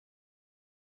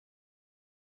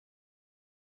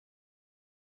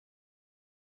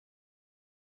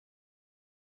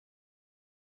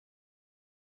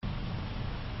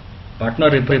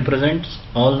Partner represents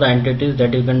all the entities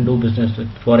that you can do business with.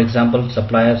 For example,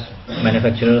 suppliers,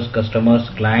 manufacturers, customers,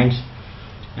 clients,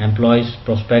 employees,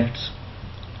 prospects,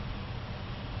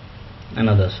 and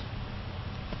others.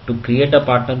 To create a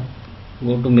partner,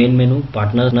 go to main menu,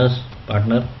 partners,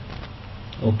 partner,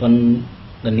 open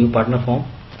the new partner form.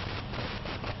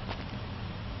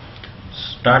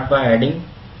 Start by adding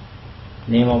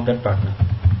name of that partner.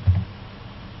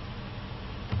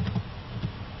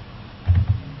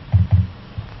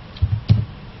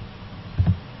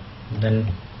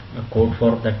 Then a code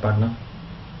for that partner,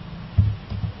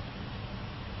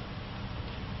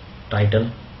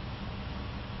 title,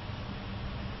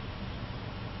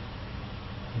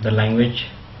 the language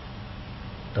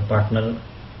the partner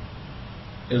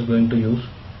is going to use,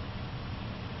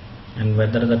 and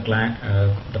whether the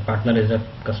partner is a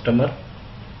customer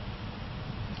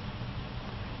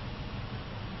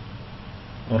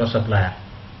or a supplier.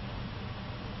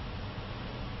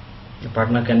 The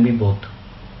partner can be both.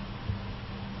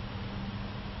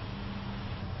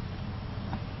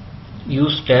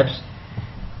 Use tabs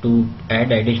to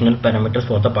add additional parameters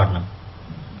for the partner.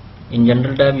 In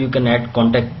General tab, you can add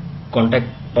contact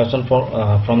person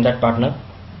from that partner.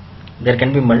 There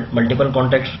can be multiple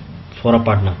contacts for a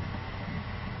partner.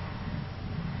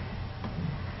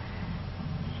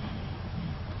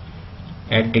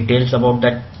 Add details about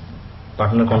that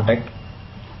partner contact.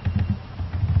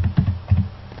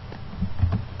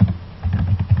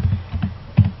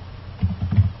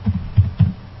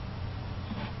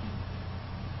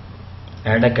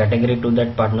 Add a category to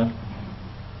that partner.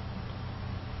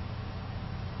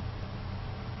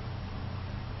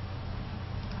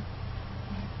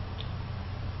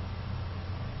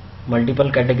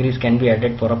 Multiple categories can be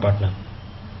added for a partner.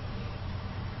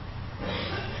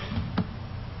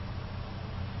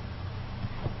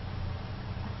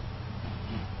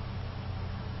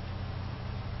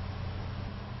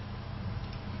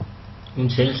 In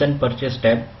sales and purchase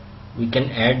tab, we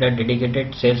can add a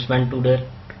dedicated salesman to their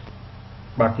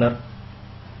partner.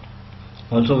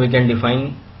 Also, we can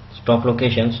define stock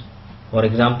locations. For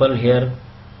example, here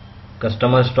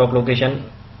customer stock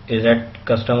location is at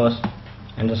customers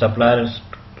and the supplier's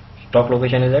stock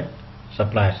location is at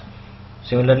suppliers.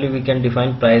 Similarly, we can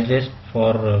define price list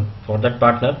for that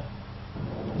partner.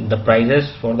 The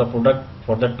prices for the product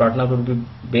for that partner will be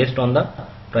based on the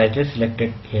price list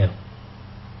selected here.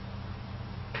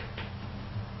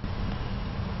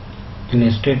 In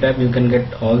history tab, you can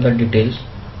get all the details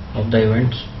of the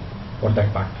events for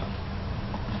that partner.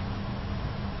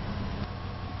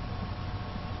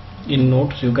 In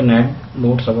notes, you can add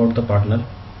notes about the partner.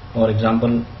 For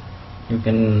example, you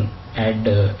can add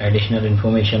additional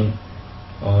information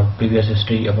or previous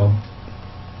history about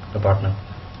the partner.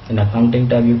 In accounting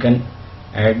tab, you can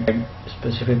add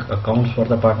specific accounts for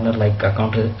the partner, like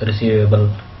account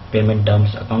receivable, payment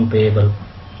terms, account payable.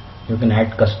 You can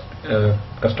add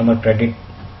customer credit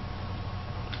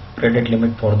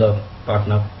limit for the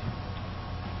partner.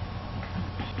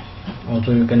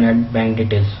 Also, you can add bank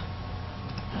details.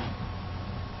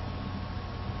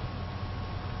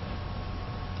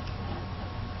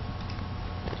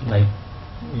 Like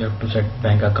you have to set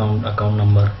bank account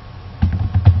number,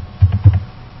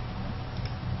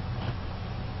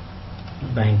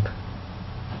 bank,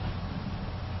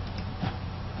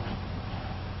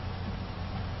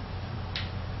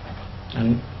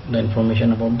 and the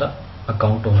information about the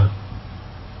account owner.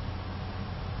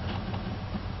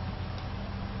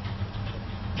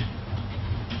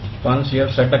 Once you have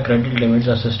set a credit limit,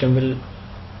 the system will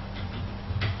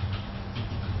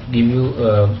give you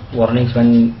warnings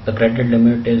when the credit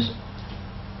limit is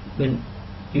been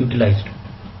utilized.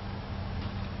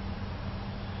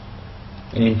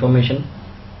 In information,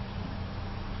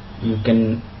 you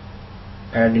can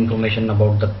add information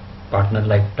about the partner,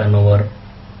 like turnover,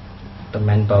 the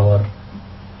manpower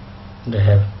they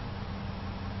have.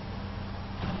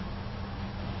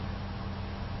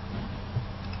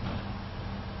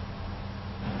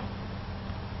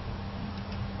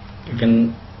 You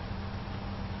can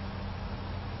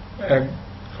add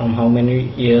from how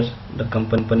many years the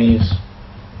company is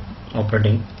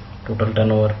operating, total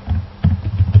turnover,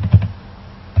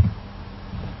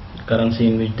 currency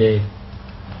in which they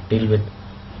deal with.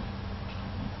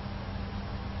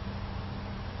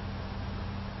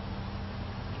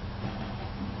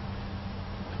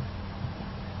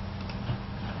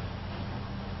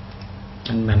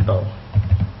 And manpower.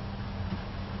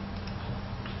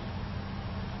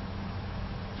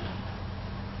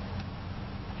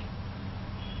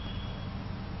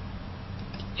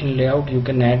 In layout, you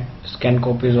can add scan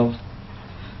copies of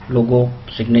logo,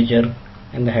 signature,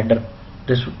 and the header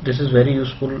This is very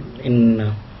useful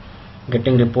in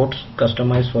getting reports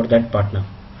customized for that partner.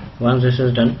 Once this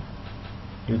is done,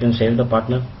 you can save the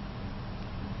partner.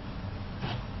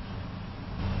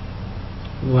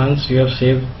 Once you have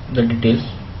saved the details,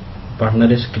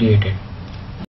 partner is created.